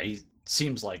 Yeah, he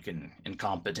seems like an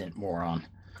incompetent moron.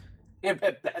 Yeah,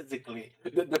 basically,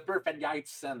 the perfect guy to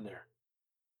send there.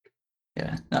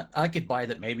 Yeah, I could buy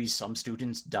that maybe some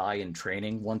students die in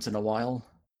training once in a while,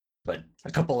 but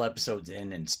a couple episodes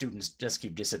in and students just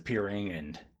keep disappearing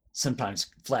and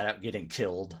sometimes flat out getting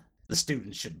killed. The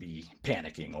students should be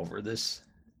panicking over this.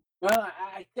 Well,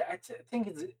 think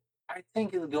it's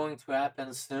going to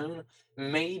happen soon.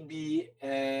 Maybe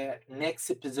next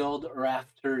episode or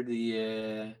after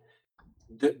the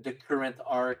current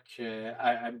arc.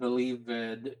 I believe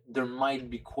there might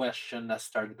be questions that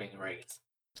start being raised.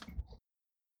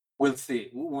 We'll see.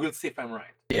 We'll see if I'm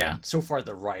right. Yeah, so far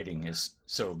the writing is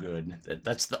so good that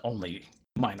that's the only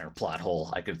minor plot hole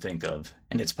I could think of,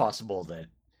 and it's possible that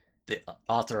the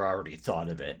author already thought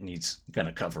of it and he's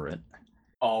gonna cover it.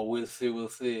 Oh, we'll see. We'll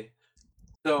see.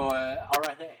 So, all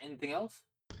right. Anything else?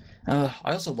 I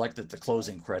also like that the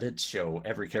closing credits show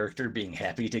every character being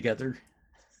happy together.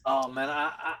 Oh man,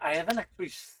 I haven't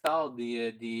actually saw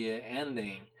the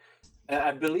ending.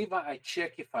 I believe I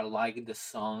checked if I liked the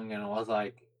song, and I was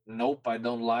like, nope, I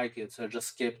don't like it, so I just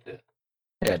skipped it.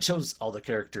 Yeah, it shows all the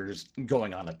characters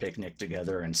going on a picnic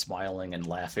together and smiling and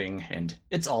laughing, and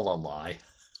it's all a lie.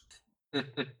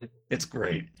 It's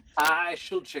great. I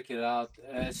should check it out.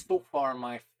 So far,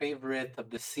 my favorite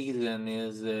of the season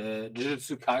is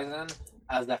Jujutsu Kaisen,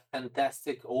 as a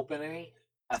fantastic opening,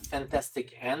 a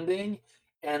fantastic ending,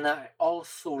 and I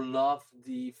also love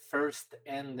the first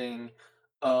ending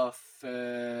of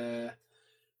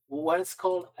what is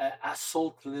called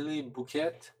Assault Lily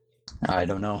Bouquet. I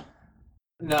don't know.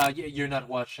 No, you're not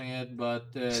watching it,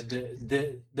 but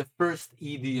the first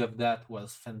ED of that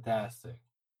was fantastic.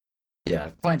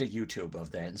 Yeah, find a YouTube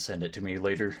of that and send it to me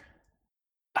later.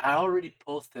 I already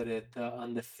posted it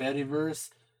on the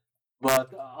Fediverse,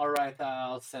 but all right,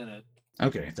 I'll send it.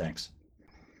 Okay, thanks.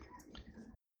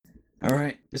 All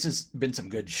right, this has been some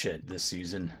good shit this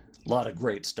season. A lot of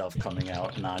great stuff coming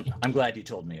out, and I'm glad you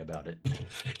told me about it.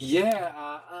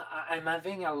 Yeah, I'm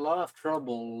having a lot of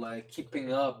trouble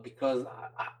keeping up because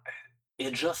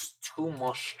it's just too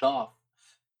much stuff.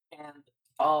 And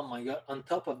oh my god, on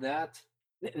top of that,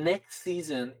 next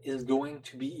season is going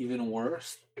to be even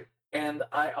worse. And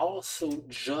I also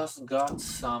just got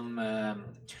some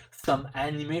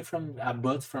anime from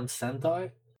bought from Sentai.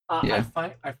 Yeah.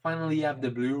 I finally have the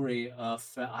Blu-ray of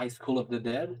High School of the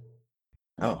Dead.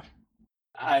 Oh,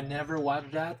 I never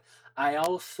watched that. I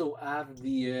also have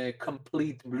the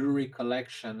complete Blu-ray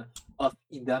collection of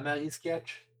Idamari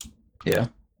Sketch. yeah.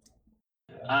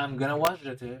 I'm gonna watch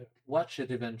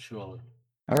it eventually.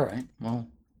 All right. Well,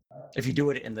 if you do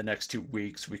it in the next 2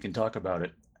 weeks, we can talk about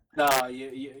it. No,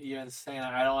 you're insane.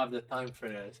 I don't have the time for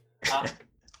this.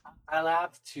 I'll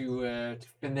have to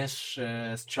finish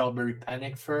Strawberry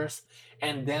Panic first,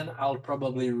 and then I'll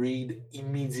probably read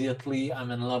immediately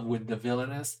I'm in love with the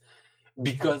Villainess,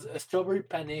 because Strawberry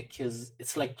Panic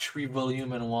it's like 3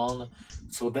 volume in one,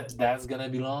 so that's gonna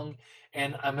be long.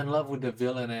 And I'm in love with the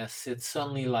Villainess. It's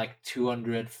only like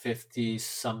 250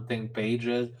 something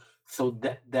pages, so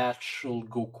that should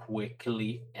go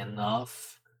quickly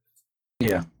enough.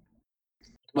 Yeah.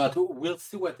 But we'll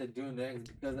see what they do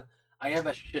next, because I have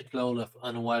a shitload of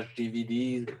unwatched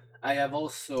DVDs. I have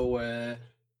also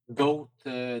both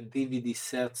DVD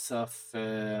sets of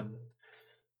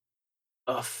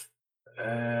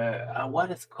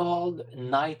what is called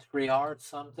Night Art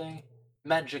something,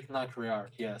 Magic Night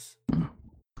Art. Yes,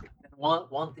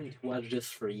 wanting to watch this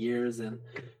for years, and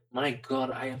my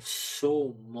god, I have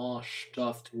so much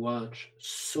stuff to watch,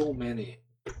 so many.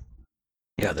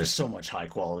 Yeah, there's so much high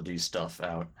quality stuff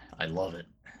out. I love it.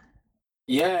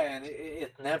 Yeah, and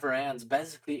it never ends.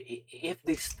 Basically, if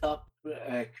they stop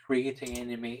creating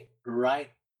anime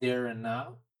right there and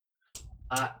now,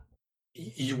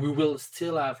 we will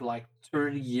still have like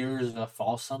 30 years of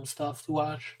awesome stuff to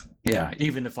watch. Yeah,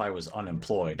 even if I was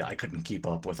unemployed, I couldn't keep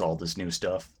up with all this new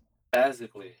stuff.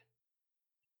 Basically.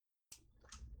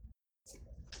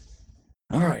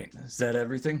 All right, is that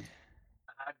everything?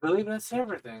 I believe that's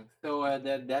everything. So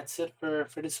that's it for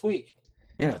this week.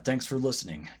 Yeah, thanks for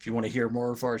listening. If you want to hear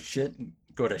more of our shit,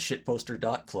 go to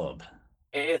shitposter.club.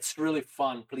 It's really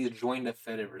fun. Please join the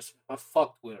Fediverse.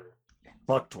 Fuck Twitter.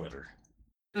 Fuck Twitter.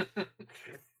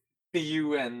 See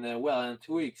you in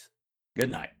 2 weeks.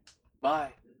 Good night.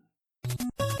 Bye.